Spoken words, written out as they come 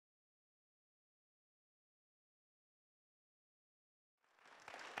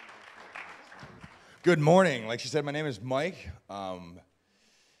Good morning. Like she said, my name is Mike. I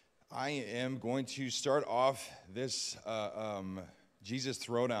am going to start off this Jesus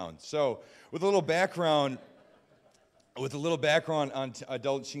Throwdown. So, with a little background on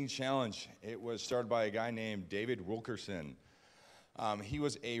Adult Teen Challenge, it was started by a guy named David Wilkerson. He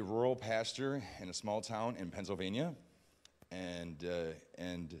was a rural pastor in a small town in Pennsylvania, and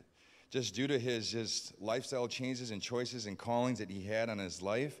just due to his lifestyle changes and choices and callings that he had on his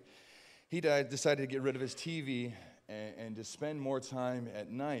life, he decided to get rid of his TV and to spend more time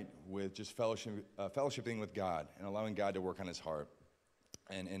at night with just fellowshipping with God and allowing God to work on his heart.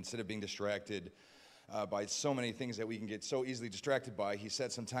 And instead of being distracted by so many things that we can get so easily distracted by, he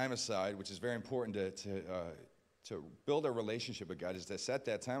set some time aside, which is very important to build a relationship with God, is to set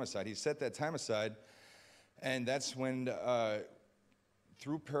that time aside. He set that time aside, and that's when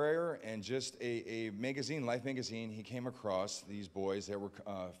through prayer and just a magazine, Life magazine, he came across these boys that were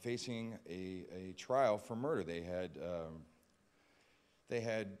facing a trial for murder. They had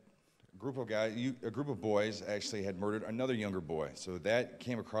a group of boys actually had murdered another younger boy. So that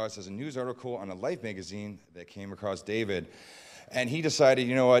came across as a news article on a Life magazine that came across David, and he decided,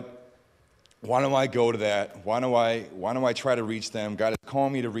 you know what? Why don't I go to that? Why don't I try to reach them? God is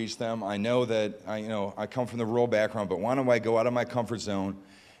calling me to reach them. I know that I come from the rural background, but why don't I go out of my comfort zone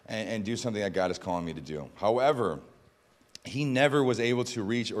and do something that God is calling me to do? However, he never was able to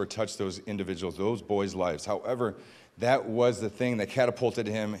reach or touch those individuals, those boys' lives. However, that was the thing that catapulted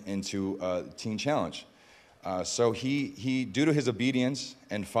him into Teen Challenge. So he, due to his obedience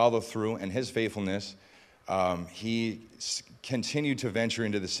and follow through and his faithfulness, he continued to venture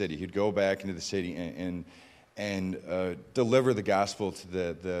into the city. He'd go back into the city and deliver the gospel to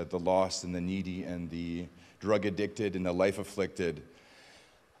the lost and the needy and the drug addicted and the life afflicted.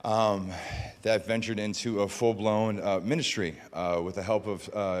 That ventured into a full-blown ministry with the help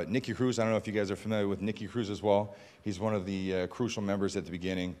of Nicky Cruz. I don't know if you guys are familiar with Nicky Cruz as well. He's one of the crucial members at the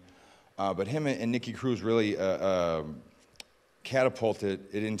beginning. But him and Nicky Cruz really catapulted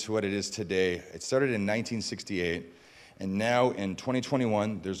it into what it is today. It started in 1968, and now in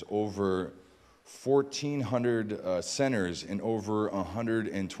 2021, there's over 1,400 centers in over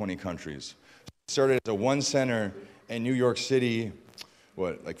 120 countries. It started as a one center in New York City,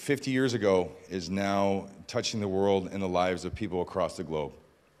 like 50 years ago, is now touching the world and the lives of people across the globe.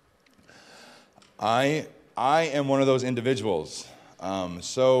 I am one of those individuals.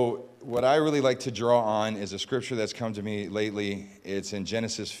 So what I really like to draw on is a scripture that's come to me lately. It's in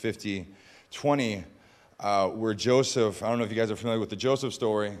Genesis 50:20, where Joseph, I don't know if you guys are familiar with the Joseph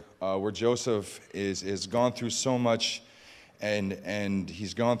story, where Joseph is gone through so much, and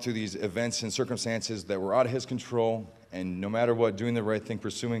he's gone through these events and circumstances that were out of his control, and no matter what, doing the right thing,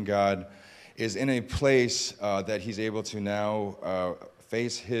 pursuing God, is in a place that he's able to now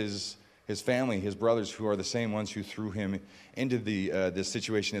face his family, his brothers, who are the same ones who threw him into this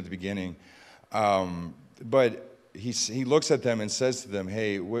situation at the beginning. But he looks at them and says to them,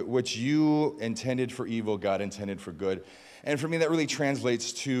 hey, what you intended for evil, God intended for good. And for me, that really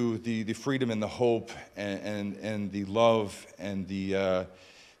translates to the freedom and the hope and the love and the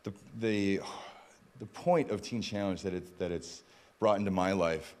point of Teen Challenge that it's brought into my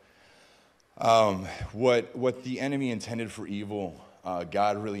life. What the enemy intended for evil,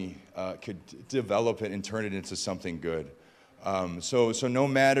 God really could develop it and turn it into something good. So no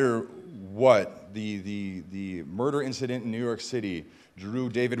matter what, the murder incident in New York City drew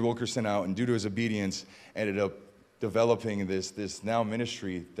David Wilkerson out, and due to his obedience, ended up developing this now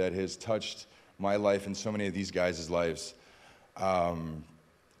ministry that has touched my life and so many of these guys' lives.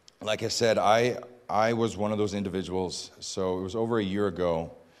 Like I said, I was one of those individuals. So it was over a year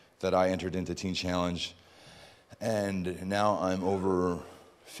ago that I entered into Teen Challenge. And now I'm over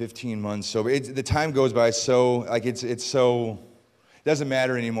 15 months sober. The time goes by so, it doesn't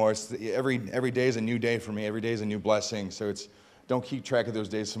matter anymore. Every day is a new day for me. Every day is a new blessing. So don't keep track of those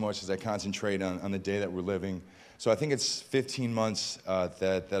days so much as I concentrate on the day that we're living. So I think it's 15 months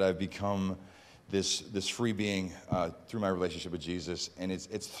that I've become this free being through my relationship with Jesus. And it's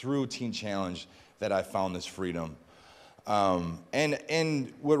through Teen Challenge that I found this freedom.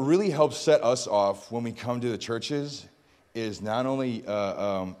 And what really helps set us off when we come to the churches is not only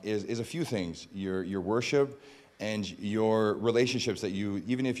is a few things: your worship and your relationships that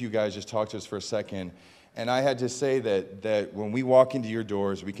even if you guys just talk to us for a second. And I had to say that when we walk into your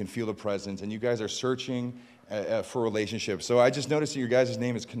doors, we can feel the presence, and you guys are searching for relationships. So I just noticed that your guys'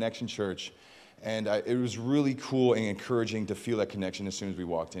 name is Connection Church, and it was really cool and encouraging to feel that connection as soon as we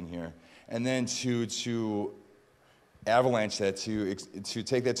walked in here, and then to avalanche that, to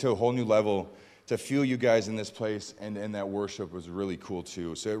take that to a whole new level, to feel you guys in this place, and that worship was really cool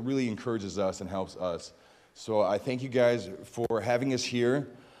too. So it really encourages us and helps us. So I thank you guys for having us here.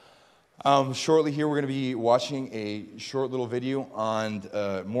 Shortly here, we're going to be watching a short little video on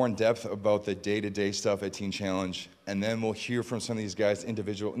more in depth about the day-to-day stuff at Teen Challenge, and then we'll hear from some of these guys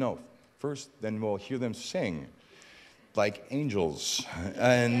then we'll hear them sing like angels,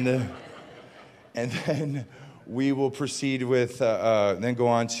 and then we will proceed with then go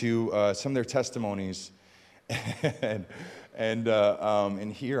on to some of their testimonies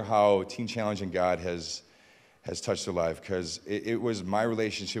and hear how Teen Challenge and God has touched their life, because it was my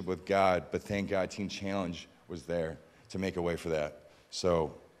relationship with God, but thank God Teen Challenge was there to make a way for that.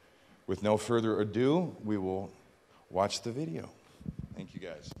 So with no further ado, we will watch the video. Thank you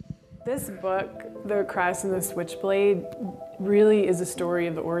guys. This book, The Cross and the Switchblade, really is a story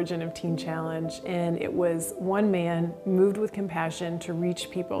of the origin of Teen Challenge, and it was one man moved with compassion to reach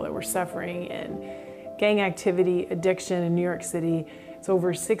people that were suffering in gang activity, addiction in New York City. It's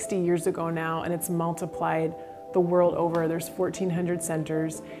over 60 years ago now, and it's multiplied the world over. There's 1,400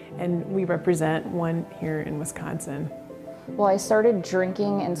 centers, and we represent one here in Wisconsin. Well, I started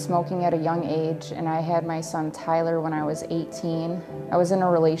drinking and smoking at a young age, and I had my son Tyler when I was 18. I was in a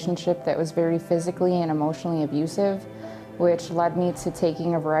relationship that was very physically and emotionally abusive, which led me to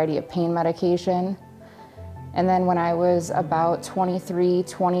taking a variety of pain medication. And then when I was about 23,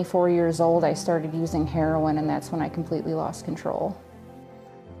 24 years old, I started using heroin, and that's when I completely lost control.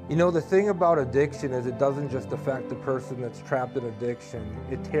 You know, the thing about addiction is it doesn't just affect the person that's trapped in addiction,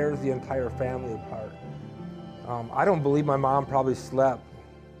 it tears the entire family apart. I don't believe my mom probably slept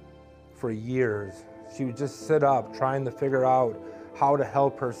for years. She would just sit up trying to figure out how to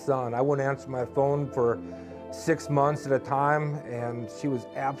help her son. I wouldn't answer my phone for 6 months at a time, and she was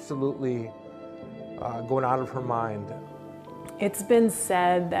absolutely going out of her mind. It's been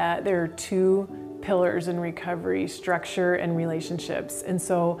said that there are two pillars in recovery: structure and relationships. And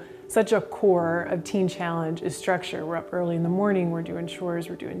so such a core of Teen Challenge is structure. We're up early in the morning, we're doing chores,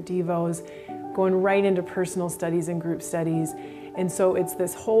 we're doing devos, going right into personal studies and group studies. And so it's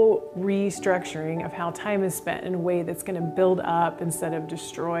this whole restructuring of how time is spent in a way that's going to build up instead of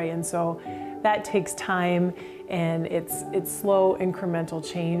destroy. And so that takes time, and it's slow incremental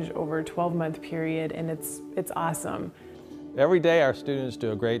change over a 12-month period, and it's awesome. Every day our students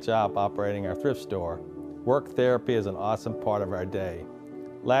do a great job operating our thrift store. Work therapy is an awesome part of our day.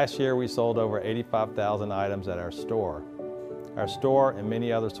 Last year we sold over 85,000 items at our store. Our store and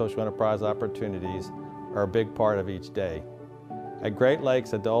many other social enterprise opportunities are a big part of each day. At Great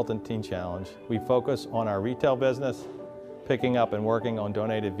Lakes Adult and Teen Challenge, we focus on our retail business, picking up and working on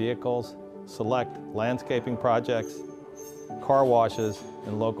donated vehicles, select landscaping projects, car washes,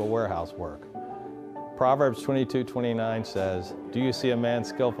 and local warehouse work. Proverbs 22:29 says, "Do you see a man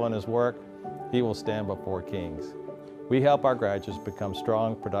skillful in his work? He will stand before kings." We help our graduates become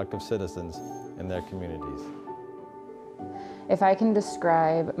strong, productive citizens in their communities. If I can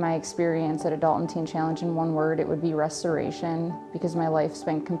describe my experience at Adult and Teen Challenge in one word, it would be restoration, because my life's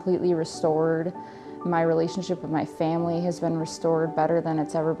been completely restored. My relationship with my family has been restored better than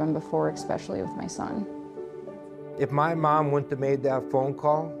it's ever been before, especially with my son. If my mom wouldn't have made that phone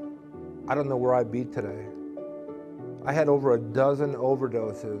call, I don't know where I'd be today. I had over a dozen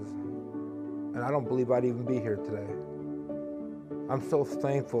overdoses, and I don't believe I'd even be here today. I'm so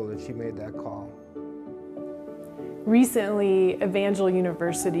thankful that she made that call. Recently, Evangel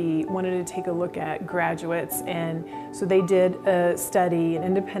University wanted to take a look at graduates, and so they did a study, an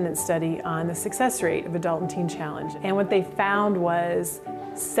independent study on the success rate of Adult and Teen Challenge. And what they found was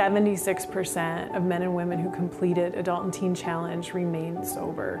 76% of men and women who completed Adult and Teen Challenge remained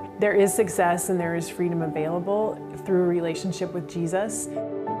sober. There is success and there is freedom available through a relationship with Jesus.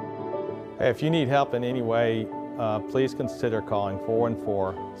 If you need help in any way, please consider calling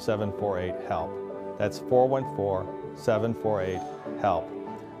 414-748-HELP. That's 414-748-HELP.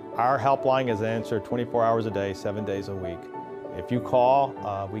 Our helpline is answered 24 hours a day, 7 days a week. If you call,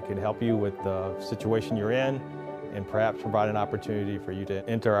 we can help you with the situation you're in and perhaps provide an opportunity for you to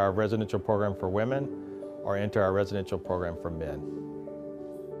enter our residential program for women or enter our residential program for men.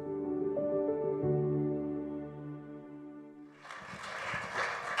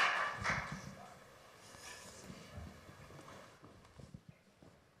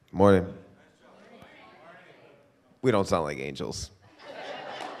 Morning. We don't sound like angels.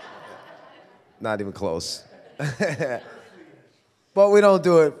 Not even close. But we don't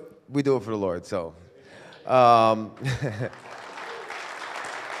do it, we do it for the Lord, so. My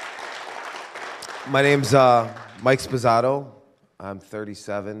name's Mike Spazzato. I'm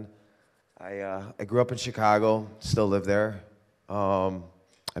 37. I grew up in Chicago, still live there.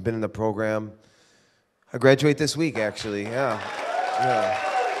 I've been in the program I graduate this week, actually. Yeah.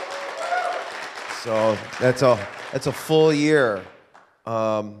 So that's a full year.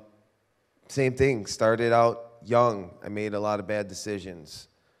 Same thing. Started out young. I made a lot of bad decisions.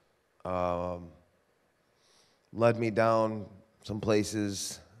 Led me down some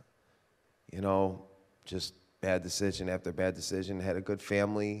places. Just bad decision after bad decision. Had a good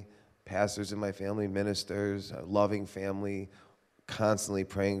family, pastors in my family, ministers, a loving family, constantly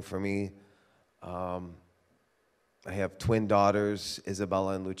praying for me. I have twin daughters,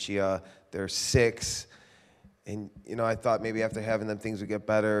 Isabella and Lucia. They're 6. And, I thought maybe after having them things would get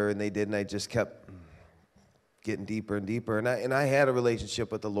better, and they did, and I just kept getting deeper and deeper. And I had a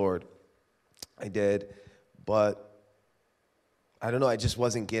relationship with the Lord. I did, but I don't know, I just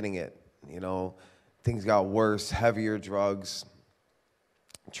wasn't getting it. Things got worse, heavier drugs.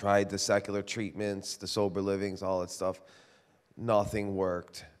 Tried the secular treatments, the sober livings, all that stuff. Nothing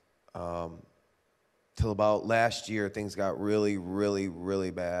worked. Till about last year, things got really, really,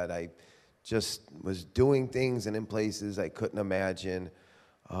 really bad. I just was doing things and in places I couldn't imagine.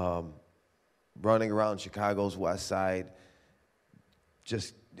 Running around Chicago's West Side,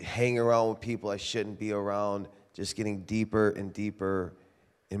 just hanging around with people I shouldn't be around, just getting deeper and deeper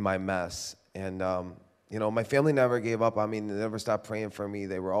in my mess. And, my family never gave up on me. They never stopped praying for me.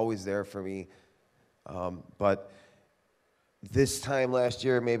 They were always there for me. But this time last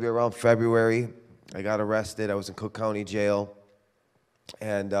year, maybe around February, I got arrested. I was in Cook County Jail.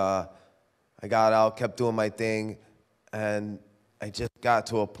 And I got out, kept doing my thing. And I just got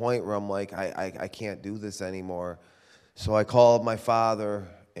to a point where I'm like, I can't do this anymore. So I called my father,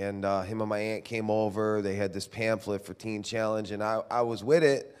 and him and my aunt came over. They had this pamphlet for Teen Challenge, and I was with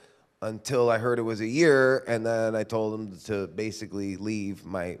it until I heard it was a year, and then I told them to basically leave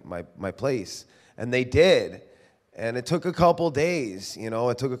my place. And they did. And it took a couple days,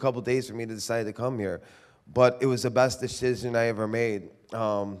 It took a couple days for me to decide to come here. But it was the best decision I ever made.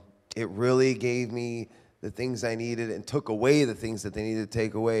 It really gave me the things I needed and took away the things that they needed to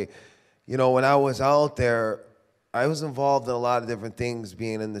take away. When I was out there, I was involved in a lot of different things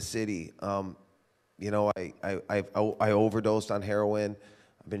being in the city. I overdosed on heroin.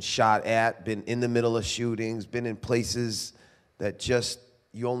 I've been shot at, been in the middle of shootings, been in places that just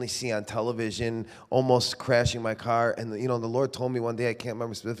you only see on television, almost crashing my car. And, the Lord told me one day, I can't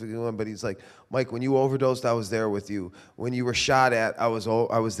remember specifically when, but he's like, Mike, when you overdosed, I was there with you. When you were shot at, I was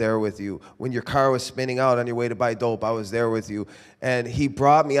there with you. When your car was spinning out on your way to buy dope, I was there with you. And he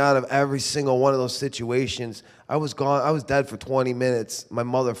brought me out of every single one of those situations. I was gone. I was dead for 20 minutes. My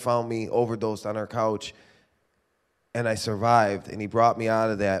mother found me overdosed on her couch, and I survived, and he brought me out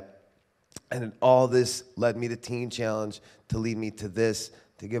of that. And all this led me to Teen Challenge, to lead me to this,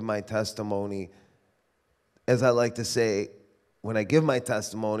 to give my testimony. As I like to say, when I give my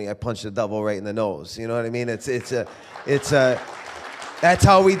testimony, I punch the devil right in the nose. You know what I mean? That's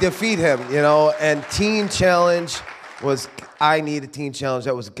how we defeat him, And Teen Challenge I needed Teen Challenge.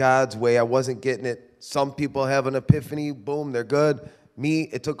 That was God's way. I wasn't getting it. Some people have an epiphany, boom, they're good. Me,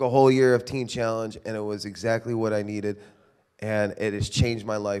 it took a whole year of Teen Challenge, and it was exactly what I needed. And it has changed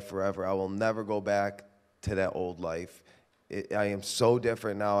my life forever. I will never go back to that old life. I am so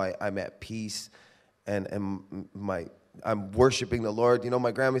different now. I'm at peace, and I'm worshiping the Lord.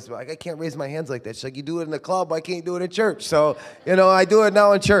 My grandma used to be like, I can't raise my hands like that. She's like, you do it in the club, why can't you do it in church? So, I do it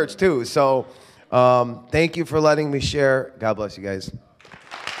now in church too. So, thank you for letting me share. God bless you guys.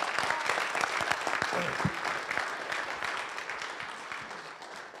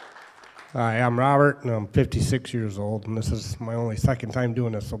 Hi, I'm Robert, and I'm 56 years old, and this is my only second time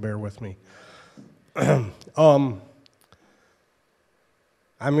doing this, so bear with me. I'm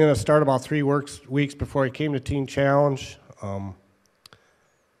going to start about 3 weeks before I came to Teen Challenge.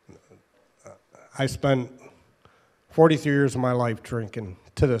 I spent 43 years of my life drinking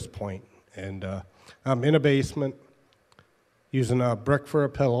to this point, and I'm in a basement using a brick for a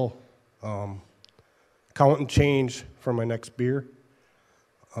pillow, counting change for my next beer.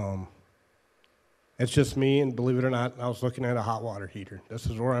 It's just me, and believe it or not, I was looking at a hot water heater. This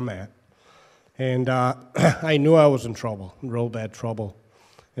is where I'm at. And I knew I was in trouble, real bad trouble.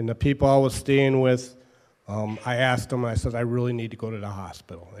 And the people I was staying with, I asked them, I said, I really need to go to the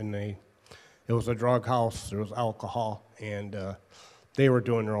hospital. And it was a drug house, there was alcohol, and they were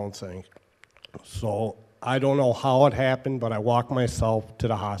doing their own thing. So I don't know how it happened, but I walked myself to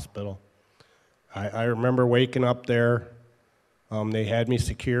the hospital. I remember waking up there. They had me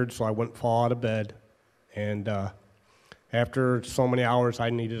secured so I wouldn't fall out of bed. And after so many hours, I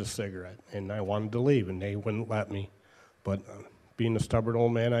needed a cigarette, and I wanted to leave, and they wouldn't let me. But being the stubborn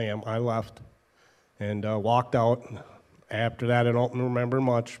old man I am, I left and walked out. After that, I don't remember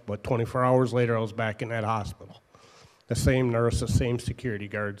much, but 24 hours later, I was back in that hospital. The same nurse, the same security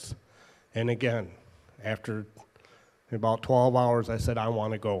guards. And again, after about 12 hours, I said, I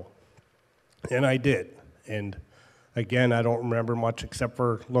want to go. And I did. And again, I don't remember much except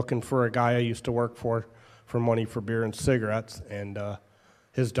for looking for a guy I used to work for money for beer and cigarettes. And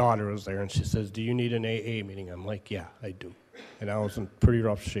his daughter was there, and she says, do you need an AA meeting? I'm like, yeah, I do. And I was in pretty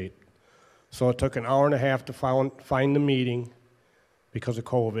rough shape. So it took an hour and a half to find the meeting because of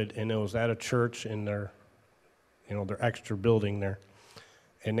COVID, and it was at a church in their extra building there.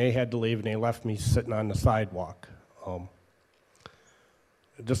 And they had to leave, and they left me sitting on the sidewalk.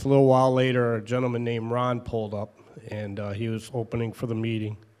 Just a little while later, a gentleman named Ron pulled up, and he was opening for the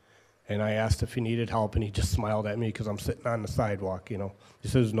meeting. And I asked if he needed help, and he just smiled at me because I'm sitting on the sidewalk, He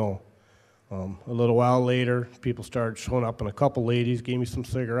says no. A little while later, people started showing up, and a couple ladies gave me some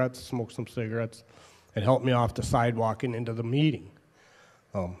cigarettes, smoked some cigarettes, and helped me off the sidewalk and into the meeting.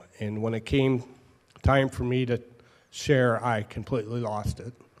 And when it came time for me to share, I completely lost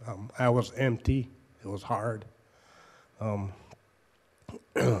it. I was empty. It was hard. So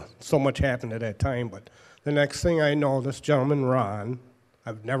much happened at that time, but the next thing I know, this gentleman, Ron,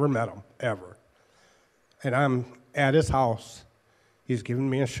 I've never met him, ever. And I'm at his house. He's giving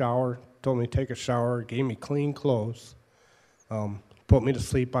me a shower, told me to take a shower, gave me clean clothes, put me to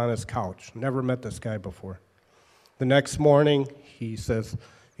sleep on his couch. Never met this guy before. The next morning, he says,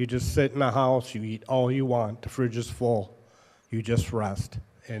 you just sit in the house, you eat all you want, the fridge is full, you just rest.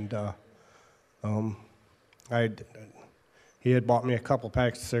 And he had bought me a couple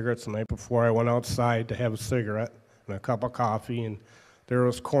packs of cigarettes the night before. I went outside to have a cigarette and a cup of coffee, and there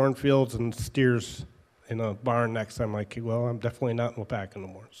was cornfields and steers in a barn next to him. I'm like, well, I'm definitely not in Milwaukee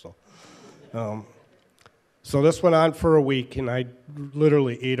anymore. So this went on for a week, and I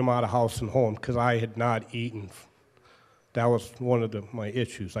literally ate him out of house and home because I had not eaten. That was one of my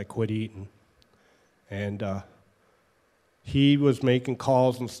issues. I quit eating. And he was making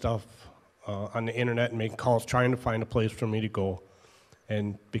calls and stuff on the internet and making calls trying to find a place for me to go.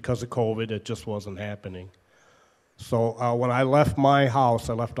 And because of COVID, it just wasn't happening. So when I left my house,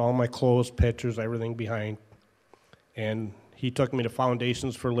 I left all my clothes, pictures, everything behind. And he took me to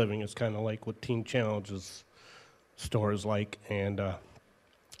Foundations for Living. It's kind of like what Teen Challenge's store is like. And to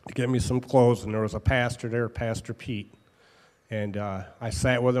get me some clothes, and there was a pastor there, Pastor Pete. And I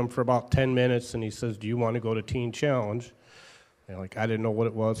sat with him for about 10 minutes, and he says, do you want to go to Teen Challenge? And I didn't know what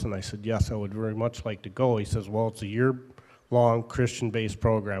it was, and I said, yes, I would very much like to go. He says, well, it's a year-long Christian-based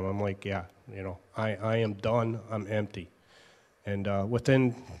program. I'm like, yeah, I am done. I'm empty. And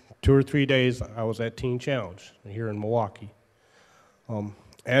within 2 or 3 days, I was at Teen Challenge here in Milwaukee.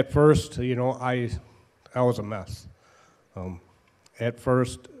 At first, I was a mess. At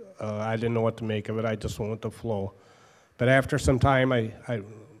first, I didn't know what to make of it. I just went with the flow. But after some time, I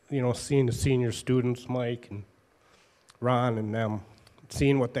seeing the senior students, Mike and Ron and them,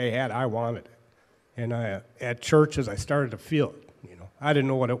 seeing what they had, I wanted it. And at churches, I started to feel it. I didn't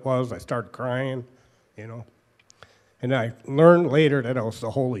know what it was. I started crying, And I learned later that it was the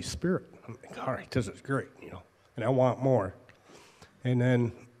Holy Spirit. I'm like, all right, this is great, and I want more. And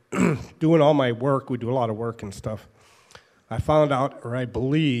then doing all my work, we do a lot of work and stuff, I found out, or I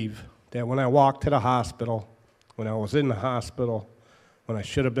believe, that when I walked to the hospital, when I was in the hospital, when I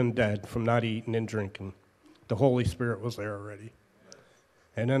should have been dead from not eating and drinking, the Holy Spirit was there already.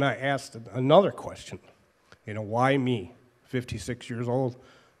 And then I asked another question, why me, 56 years old,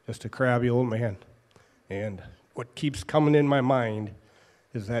 just a crabby old man? And what keeps coming in my mind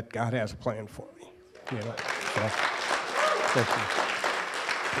is that God has a plan for me. So, thank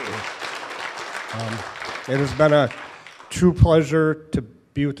you. It has been a true pleasure to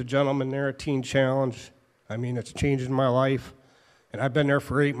be with the gentleman there at Teen Challenge. I mean, it's changing my life. And I've been there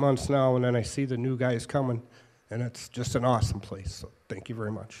for 8 months now, and then I see the new guys coming, and it's just an awesome place. So thank you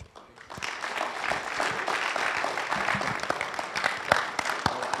very much.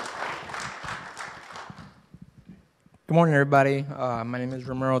 Good morning, everybody. My name is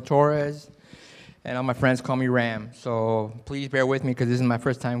Romero Torres, and all my friends call me Ram. So please bear with me because this is my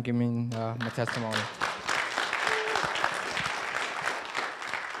first time giving my testimony.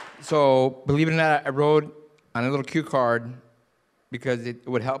 So believe it or not, I wrote on a little cue card because it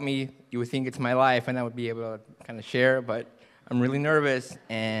would help me. You would think it's my life, and I would be able to kind of share, but I'm really nervous.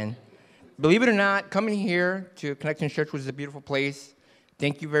 And believe it or not, coming here to Connection Church was a beautiful place.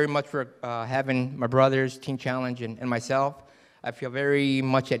 Thank you very much for having my brothers, Teen Challenge, and myself. I feel very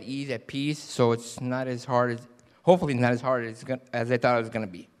much at ease, at peace, so it's not as hard as, hopefully not as hard as I thought it was going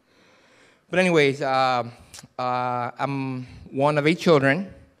to be. But anyways, I'm one of 8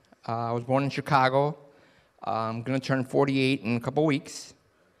 children. I was born in Chicago. I'm going to turn 48 in a couple weeks.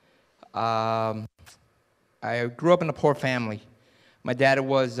 I grew up in a poor family. My dad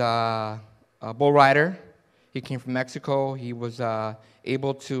was a bull rider. He came from Mexico. He was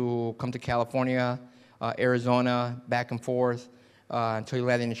able to come to California, Arizona, back and forth until he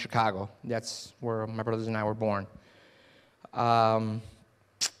landed in Chicago. That's where my brothers and I were born.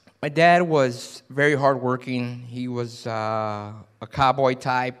 My dad was very hardworking. He was a cowboy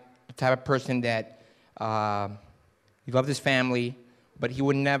type, the type of person that he loved his family, but he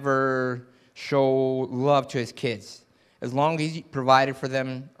would never show love to his kids. As long as he provided for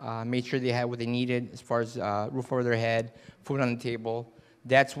them, made sure they had what they needed as far as roof over their head, food on the table,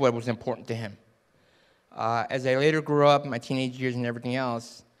 that's what was important to him. As I later grew up, my teenage years and everything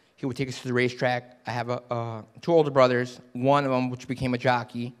else, he would take us to the racetrack. I have two older brothers, one of them which became a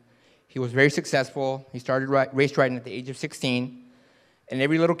jockey. He was very successful. He started race riding at the age of 16. And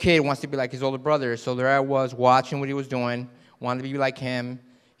every little kid wants to be like his older brother. So there I was watching what he was doing, wanted to be like him.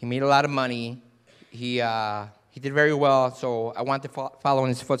 He made a lot of money. He did very well, so I wanted to follow in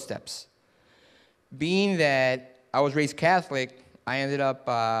his footsteps. Being that I was raised Catholic, I ended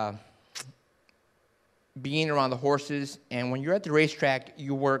up being around the horses. And when you're at the racetrack,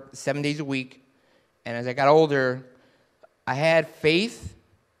 you work 7 days a week. And as I got older, I had faith,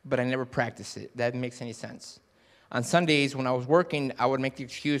 but I never practiced it. That makes any sense. On Sundays, when I was working, I would make the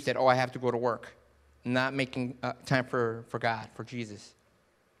excuse that, I have to go to work, not making time for God, for Jesus.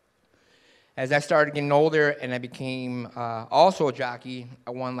 As I started getting older and I became also a jockey,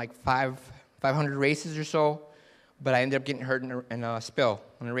 I won like 500 races or so, but I ended up getting hurt in a spill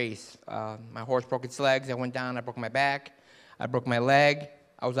in a race. My horse broke its legs. I went down. I broke my back. I broke my leg.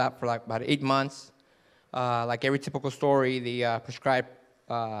 I was out for like about 8 months. Like every typical story, they prescribed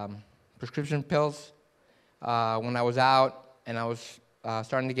prescription pills. When I was out and I was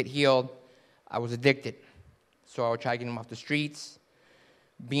starting to get healed, I was addicted. So I would try to get them off the streets.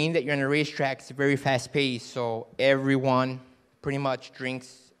 Being that you're in a racetrack, it's very fast-paced, so everyone pretty much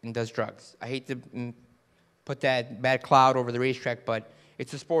drinks and does drugs. I hate to put that bad cloud over the racetrack, but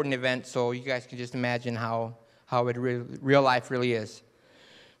it's a sporting event, so you guys can just imagine how it real life really is.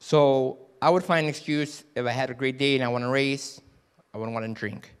 So I would find an excuse if I had a great day and I want to race, I wouldn't want to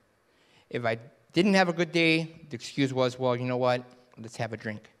drink. If I didn't have a good day, the excuse was, well, you know what, let's have a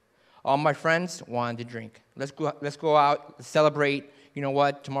drink. All my friends wanted to drink. Let's go out, let's celebrate. You know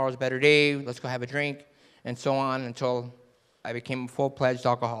what, tomorrow's a better day, let's go have a drink, and so on until I became a full-fledged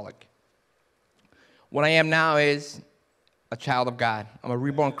alcoholic. What I am now is a child of God. I'm a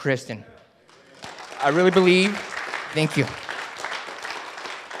reborn Christian. I really believe, thank you.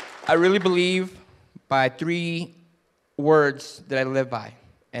 I really believe by 3 words that I live by,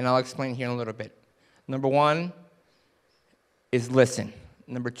 and I'll explain here in a little bit. Number 1 is listen.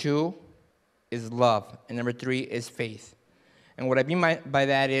 Number 2 is love. And number 3 is faith. And what I mean by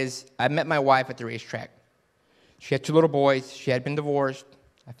that is I met my wife at the racetrack. She had 2 little boys. She had been divorced.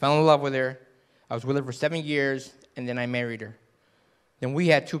 I fell in love with her. I was with her for 7 years, and then I married her. Then we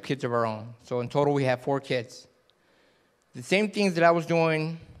had 2 kids of our own. So in total, we have 4 kids. The same things that I was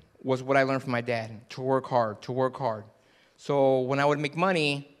doing was what I learned from my dad, to work hard, to work hard. So when I would make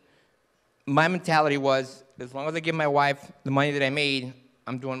money, my mentality was, as long as I give my wife the money that I made,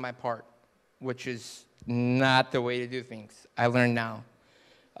 I'm doing my part, which is not the way to do things. I learned now.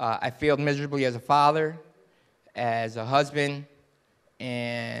 I failed miserably as a father, as a husband,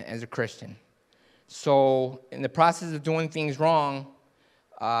 and as a Christian. So in the process of doing things wrong,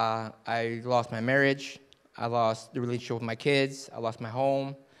 I lost my marriage. I lost the relationship with my kids. I lost my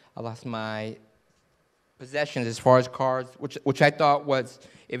home. I lost my possessions as far as cars, which I thought was,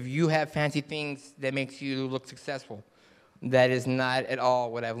 if you have fancy things, that makes you look successful. That is not at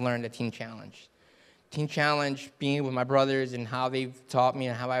all what I've learned at Teen Challenge. Teen Challenge, being with my brothers and how they've taught me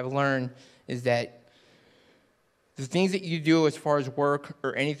and how I've learned, is that the things that you do as far as work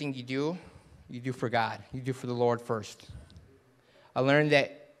or anything you do for God. You do for the Lord first. I learned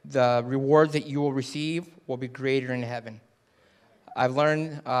that the rewards that you will receive will be greater in heaven. I've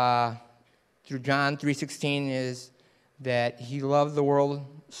learned through John 3:16 is that he loved the world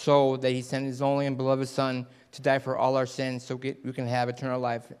so that he sent his only and beloved Son to die for all our sins so we can have eternal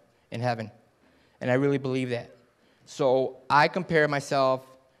life in heaven. And I really believe that. So I compare myself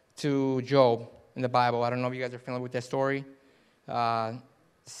to Job in the Bible. I don't know if you guys are familiar with that story.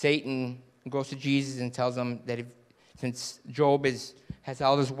 Satan goes to Jesus and tells him that since Job has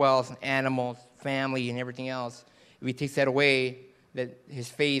all this wealth, animals, family, and everything else, if he takes that away, that his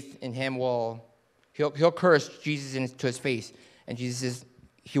faith in him he'll curse Jesus into his face. And Jesus says,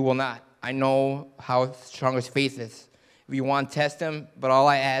 he will not. I know how strong his faith is. If you want, test him, but all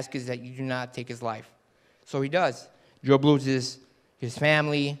I ask is that you do not take his life. So he does. Job loses his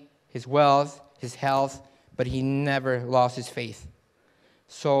family, his wealth, his health, but he never lost his faith.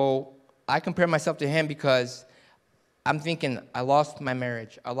 So I compare myself to him because I'm thinking, I lost my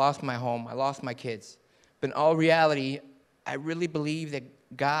marriage, I lost my home, I lost my kids. But in all reality, I really believe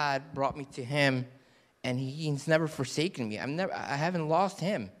that God brought me to him, and he's never forsaken me. I haven't lost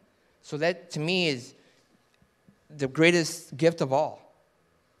him. So that, to me, is the greatest gift of all.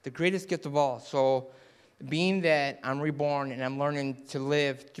 The greatest gift of all. So being that I'm reborn and I'm learning to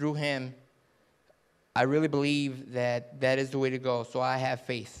live through him, I really believe that that is the way to go. So I have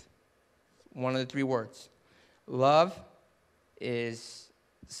faith. One of the three words. Love is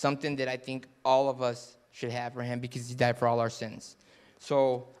something that I think all of us should have for him because he died for all our sins.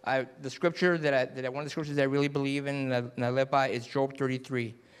 So the scripture one of the scriptures that I really believe in and I live by is Job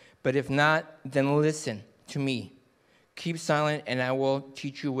 33. But if not, then listen to me. Keep silent and I will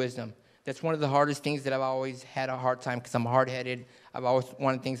teach you wisdom. That's one of the hardest things that I've always had a hard time because I'm hard-headed. I've always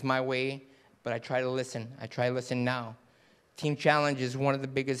wanted things my way, but I try to listen. I try to listen now. Team Challenge is one of the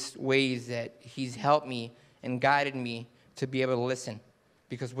biggest ways that he's helped me and guided me to be able to listen.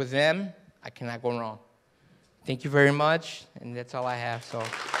 Because with them, I cannot go wrong. Thank you very much, and that's all I have. So.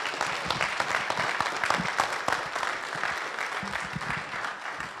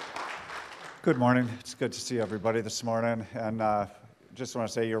 Good morning. It's good to see everybody this morning. And just want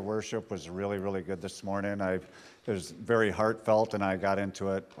to say your worship was really, really good this morning. It was very heartfelt, and I got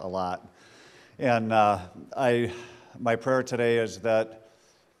into it a lot. And my prayer today is that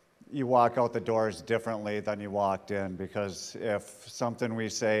you walk out the doors differently than you walked in, because if something we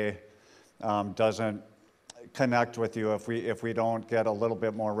say doesn't connect with you, if we don't get a little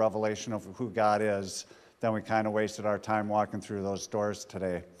bit more revelation of who God is, then we kind of wasted our time walking through those doors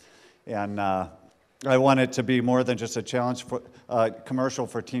today. And I want it to be more than just a challenge for commercial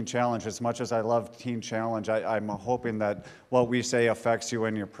for Teen Challenge. As much as I love Teen Challenge, I'm hoping that what we say affects you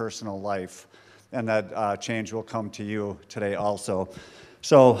in your personal life, and that change will come to you today also.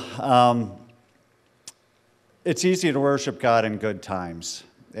 So it's easy to worship God in good times.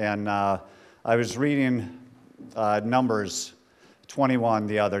 And I was reading Numbers 21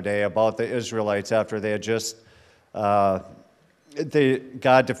 the other day about the Israelites after they had just, God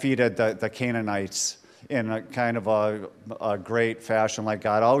defeated the Canaanites in a kind of a great fashion like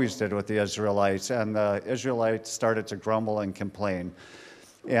God always did with the Israelites. And the Israelites started to grumble and complain.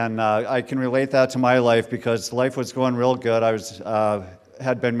 And I can relate that to my life because life was going real good. I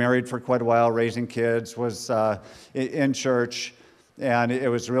had been married for quite a while, raising kids, was in church, and it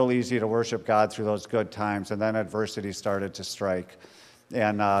was real easy to worship God through those good times. And then adversity started to strike.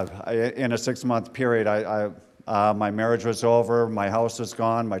 And in a 6-month period, my marriage was over, my house was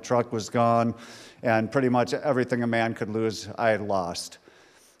gone, my truck was gone, and pretty much everything a man could lose, I had lost.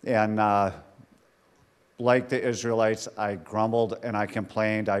 And like the Israelites, I grumbled and I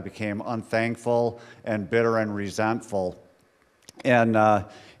complained. I became unthankful and bitter and resentful. And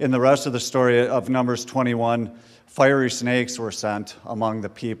in the rest of the story of Numbers 21, fiery snakes were sent among the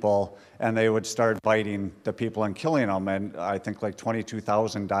people, and they would start biting the people and killing them. And I think like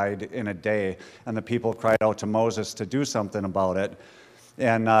 22,000 died in a day. And the people cried out to Moses to do something about it.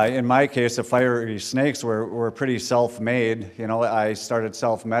 And in my case, the fiery snakes were pretty self-made. You know, I started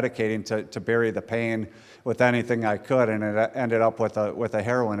self-medicating to bury the pain with anything I could, and it ended up with a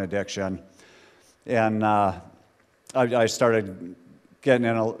heroin addiction. And I started getting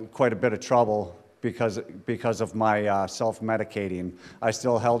in quite a bit of trouble because of my self-medicating. I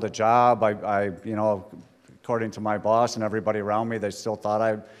still held a job. I according to my boss and everybody around me, they still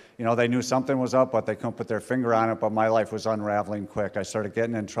thought they knew something was up, but they couldn't put their finger on it. But my life was unraveling quick. I started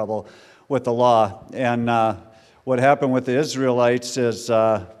getting in trouble with the law. And what happened with the Israelites is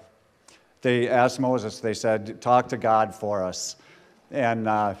they asked Moses, they said, talk to God for us. And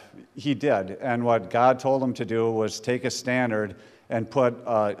he did. And what God told him to do was take a standard and put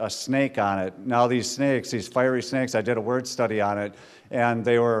a snake on it. Now these snakes, these fiery snakes, I did a word study on it, and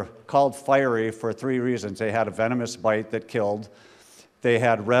they were called fiery for 3 reasons. They had a venomous bite that killed. They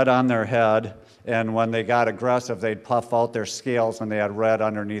had red on their head, and when they got aggressive, they'd puff out their scales, and they had red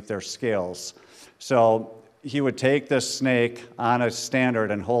underneath their scales. So he would take this snake on a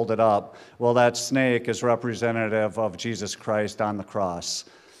standard and hold it up. Well, that snake is representative of Jesus Christ on the cross.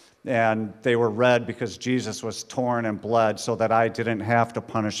 And they were red because Jesus was torn and bled so that I didn't have to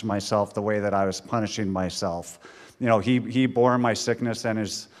punish myself the way that I was punishing myself. You know, he bore my sickness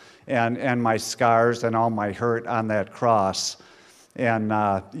and my scars and all my hurt on that cross. And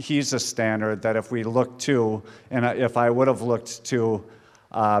he's a standard that if we look to, and if I would have looked to,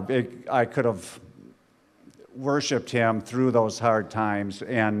 I could have worshiped him through those hard times.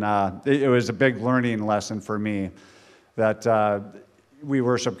 And it was a big learning lesson for me that we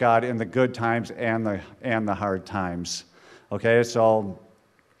worship God in the good times and the hard times. Okay, so,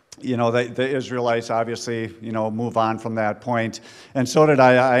 you know, the Israelites obviously, you know, move on from that point. And so did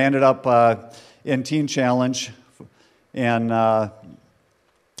I. I ended up in Teen Challenge. And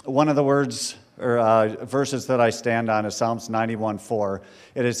one of the words or verses that I stand on is Psalms 91:4.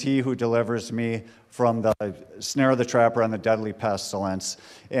 It is he who delivers me from the snare of the trapper and the deadly pestilence.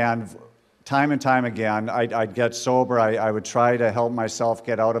 And time and time again, I'd get sober. I would try to help myself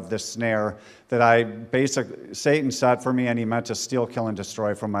get out of this snare that Satan set for me, and he meant to steal, kill, and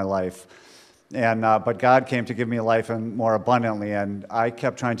destroy from my life. And but God came to give me life and more abundantly, and I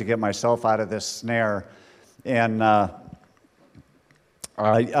kept trying to get myself out of this snare, and I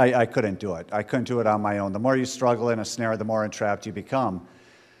couldn't do it. I couldn't do it on my own. The more you struggle in a snare, the more entrapped you become.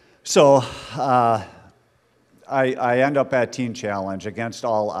 So I end up at Teen Challenge against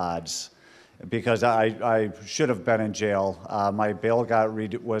all odds because I should have been in jail. My bail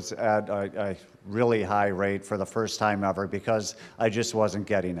was at a really high rate for the first time ever because I just wasn't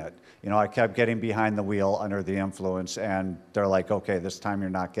getting it. You know, I kept getting behind the wheel under the influence, and they're like, okay, this time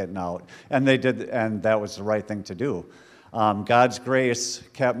you're not getting out. And they did, and that was the right thing to do. God's grace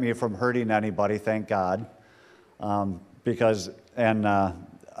kept me from hurting anybody, thank God,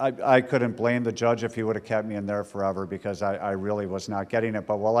 I couldn't blame the judge if he would have kept me in there forever because I really was not getting it.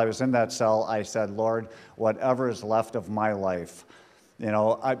 But while I was in that cell, I said, Lord, whatever is left of my life, you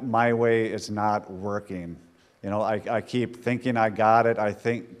know, my way is not working. You know, I keep thinking I got it.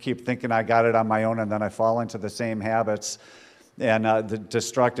 Keep thinking I got it on my own, and then I fall into the same habits and the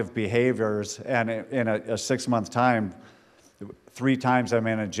destructive behaviors. And in a 6-month time, 3 times I'm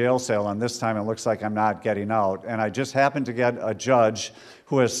in a jail cell, and this time it looks like I'm not getting out. And I just happened to get a judge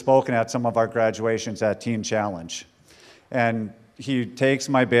who has spoken at some of our graduations at Teen Challenge. And he takes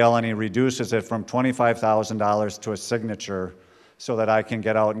my bail and he reduces it from $25,000 to a signature so that I can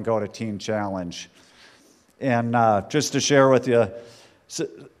get out and go to Teen Challenge. And just to share with you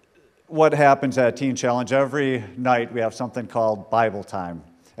what happens at Teen Challenge, every night we have something called Bible time,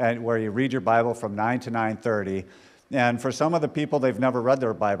 and where you read your Bible from 9 to 9:30. And for some of the people, they've never read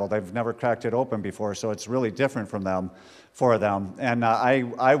their Bible. They've never cracked it open before, so it's really different for them. And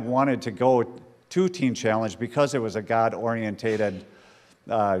I wanted to go to Teen Challenge because it was a God-orientated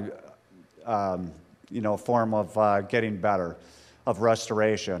form of getting better, of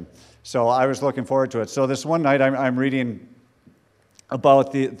restoration. So I was looking forward to it. So this one night, I'm reading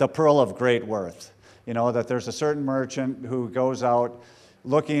about the pearl of great worth. You know, that there's a certain merchant who goes out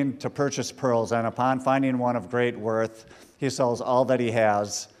looking to purchase pearls, and upon finding one of great worth, he sells all that he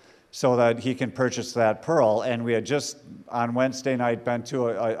has so that he can purchase that pearl. And we had just, on Wednesday night, been to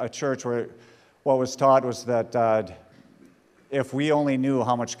a church where what was taught was that if we only knew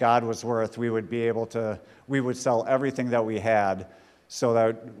how much God was worth, we would sell everything that we had so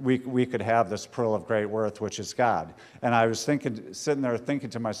that we could have this pearl of great worth, which is God. And I was sitting there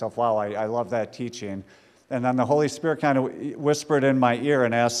thinking to myself, wow, I love that teaching. And then the Holy Spirit kind of whispered in my ear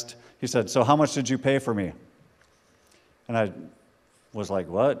and asked, he said, so how much did you pay for me? And I was like,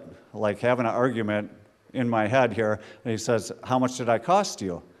 what? Like having an argument in my head here. And he says, how much did I cost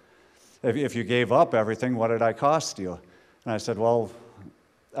you? If you gave up everything, what did I cost you? And I said, well,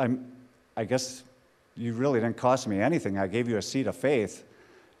 I guess you really didn't cost me anything. I gave you a seed of faith,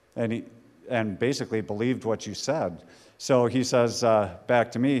 and basically believed what you said. So he says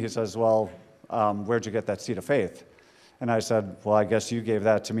back to me, he says, well, where'd you get that seed of faith? And I said, well, I guess you gave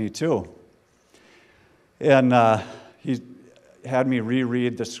that to me too. And he had me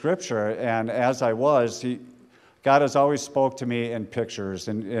reread the scripture, and as I was, God has always spoke to me in pictures,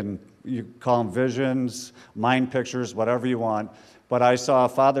 and you call them visions, mind pictures, whatever you want. But I saw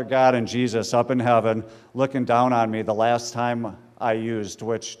Father God and Jesus up in heaven looking down on me the last time I used,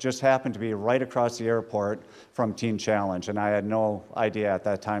 which just happened to be right across the airport from Teen Challenge, and I had no idea at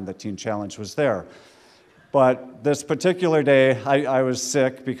that time that Teen Challenge was there. But this particular day, I was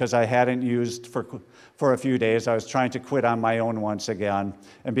sick because I hadn't used for a few days. I was trying to quit on my own once again,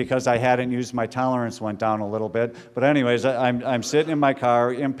 and because I hadn't used, my tolerance went down a little bit. But anyways, I'm sitting in my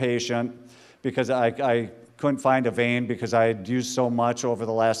car, impatient, because I couldn't find a vein because I had used so much over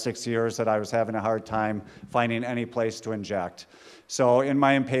the last 6 years that I was having a hard time finding any place to inject. So in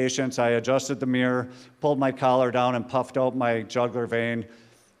my impatience, I adjusted the mirror, pulled my collar down, and puffed out my jugular vein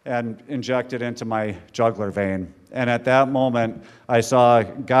and injected into my jugular vein. And at that moment, I saw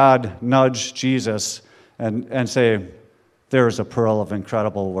God nudge Jesus and say, there's a pearl of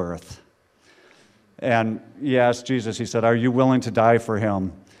incredible worth. And he asked Jesus, he said, are you willing to die for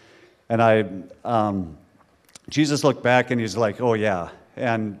him? And Jesus looked back and he's like, oh yeah.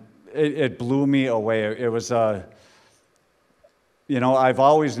 And it blew me away. It was, I've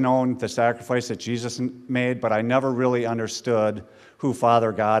always known the sacrifice that Jesus made, but I never really understood who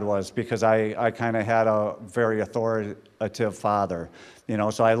Father God was, because I kind of had a very authoritative father.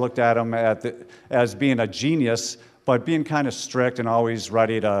 So I looked at him as being a genius, but being kind of strict and always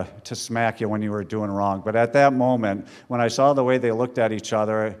ready to smack you when you were doing wrong. But at that moment, when I saw the way they looked at each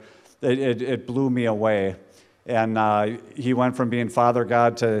other, it blew me away. And he went from being Father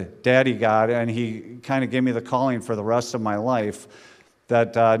God to Daddy God, and he kind of gave me the calling for the rest of my life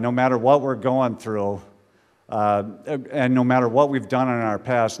that no matter what we're going through, and no matter what we've done in our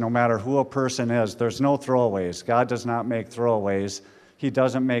past, no matter who a person is, there's no throwaways. God does not make throwaways. He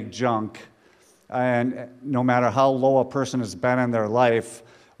doesn't make junk. And no matter how low a person has been in their life,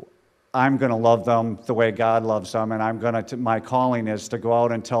 I'm going to love them the way God loves them, and my calling is to go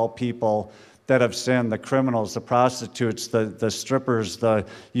out and tell people that have sinned, the criminals, the prostitutes, the strippers,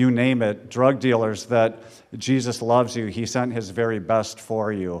 you name it, drug dealers, that Jesus loves you. He sent his very best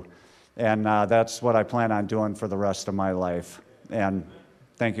for you. And that's what I plan on doing for the rest of my life. And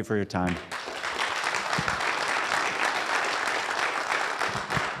thank you for your time.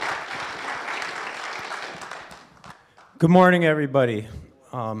 Good morning, everybody.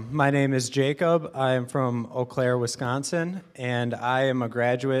 My name is Jacob. I am from Eau Claire, Wisconsin, and I am a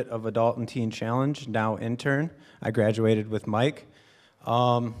graduate of Adult and Teen Challenge, now intern. I graduated with Mike.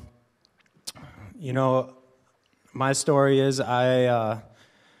 My story is my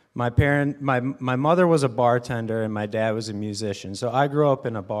mother was a bartender and my dad was a musician. So I grew up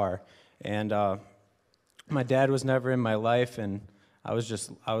in a bar, and my dad was never in my life, and I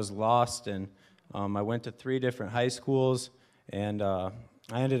was lost, and I went to 3 different high schools, and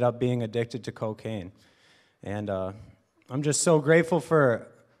I ended up being addicted to cocaine. And I'm just so grateful for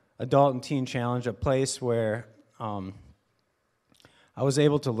Adult and Teen Challenge, a place where I was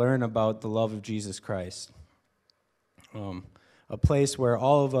able to learn about the love of Jesus Christ. A place where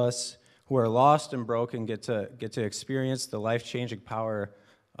all of us who are lost and broken get to experience the life-changing power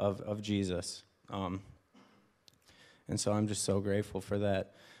of Jesus. And so I'm just so grateful for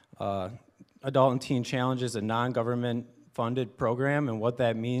that. Adult and Teen Challenge is a non-government funded program, and what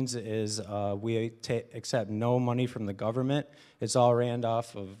that means is we accept no money from the government. It's all ran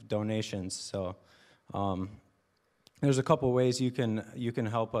off of donations. So there's a couple ways you can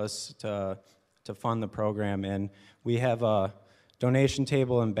help us to fund the program, and we have a donation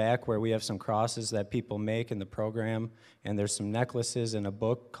table in back where we have some crosses that people make in the program, and there's some necklaces and a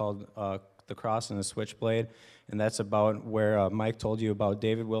book called The Cross and the Switchblade, and that's about where Mike told you about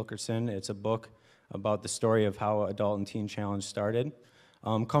David Wilkerson. It's a book about the story of how Adult and Teen Challenge started.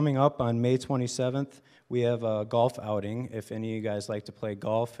 Coming up on May 27th, we have a golf outing. If any of you guys like to play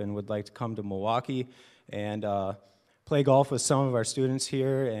golf and would like to come to Milwaukee and play golf with some of our students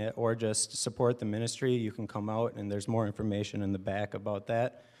here or just support the ministry, you can come out, and there's more information in the back about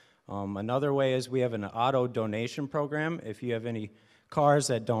that. Another way is we have an auto donation program. If you have any cars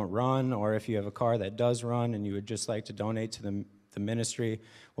that don't run, or if you have a car that does run and you would just like to donate to the ministry,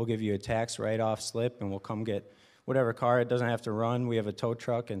 we'll give you a tax write-off slip, and we'll come get whatever car. It doesn't have to run. We have a tow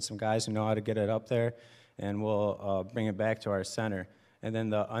truck and some guys who know how to get it up there, and we'll bring it back to our center. And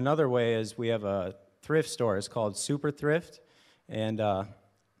then another way is we have a thrift store. It's called Super Thrift, and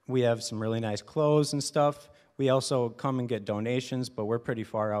we have some really nice clothes and stuff. We also come and get donations, but we're pretty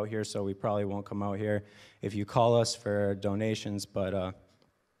far out here, so we probably won't come out here if you call us for donations. But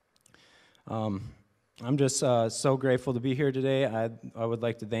I'm just so grateful to be here today. I would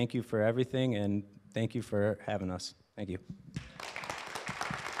like to thank you for everything, and thank you for having us. Thank you.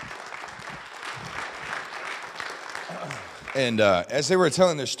 And as they were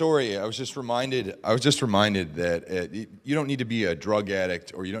telling their story, I was just reminded that you don't need to be a drug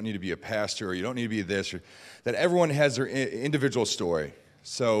addict, or you don't need to be a pastor, or you don't need to be this, or that everyone has their individual story.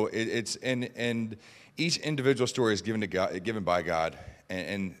 So and each individual story is given by God,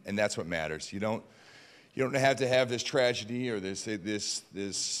 and that's what matters. You don't have to have this tragedy or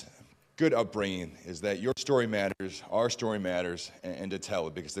this good upbringing. Is that your story matters, our story matters, and to tell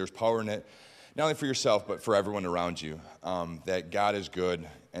it, because there's power in it. Not only for yourself, but for everyone around you, that God is good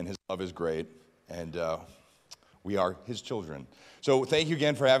and his love is great, and we are his children. So thank you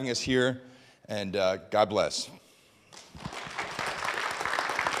again for having us here, and God bless.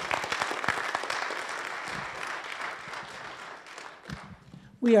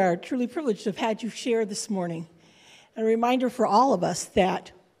 We are truly privileged to have had you share this morning. A reminder for all of us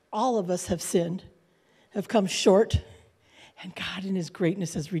that all of us have sinned, have come short, and God in his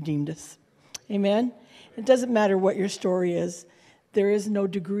greatness has redeemed us. Amen? It doesn't matter what your story is. There is no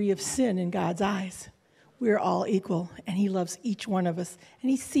degree of sin in God's eyes. we are all equal, and he loves each one of us,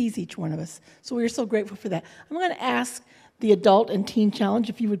 and he sees each one of us. So we are so grateful for that. I'm going to ask the Adult and Teen Challenge,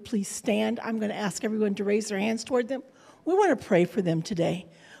 if you would please stand. I'm going to ask everyone to raise their hands toward them. We want to pray for them today.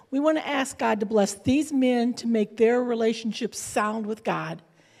 We want to ask God to bless these men to make their relationships sound with God,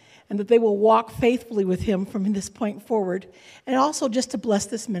 and that they will walk faithfully with him from this point forward, and also just to bless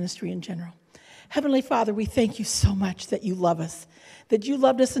this ministry in general. Heavenly Father, we thank you so much that you love us, that you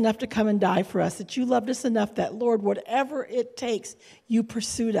loved us enough to come and die for us, that you loved us enough that, Lord, whatever it takes, you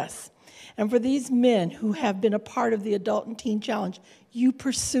pursued us. And for these men who have been a part of the Adult and Teen Challenge, you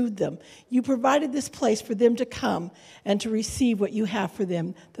pursued them. You provided this place for them to come and to receive what you have for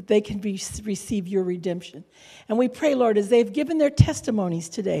them, that they can receive your redemption. And we pray, Lord, as they've given their testimonies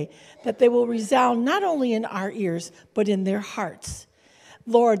today, that they will resound not only in our ears, but in their hearts.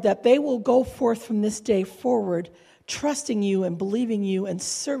 Lord, that they will go forth from this day forward, trusting you and believing you and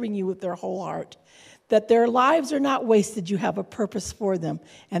serving you with their whole heart. That their lives are not wasted, you have a purpose for them,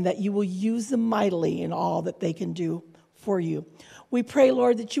 and that you will use them mightily in all that they can do for you. We pray,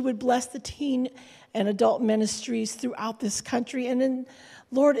 Lord, that you would bless the teen and adult ministries throughout this country and,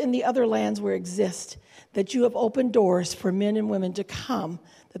 Lord, in the other lands where exist, that you have opened doors for men and women to come,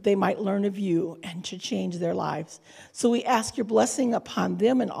 that they might learn of you and to change their lives. So we ask your blessing upon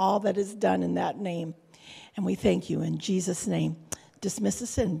them and all that is done in that name. And we thank you in Jesus' name. Dismiss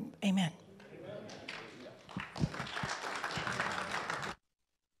us and amen.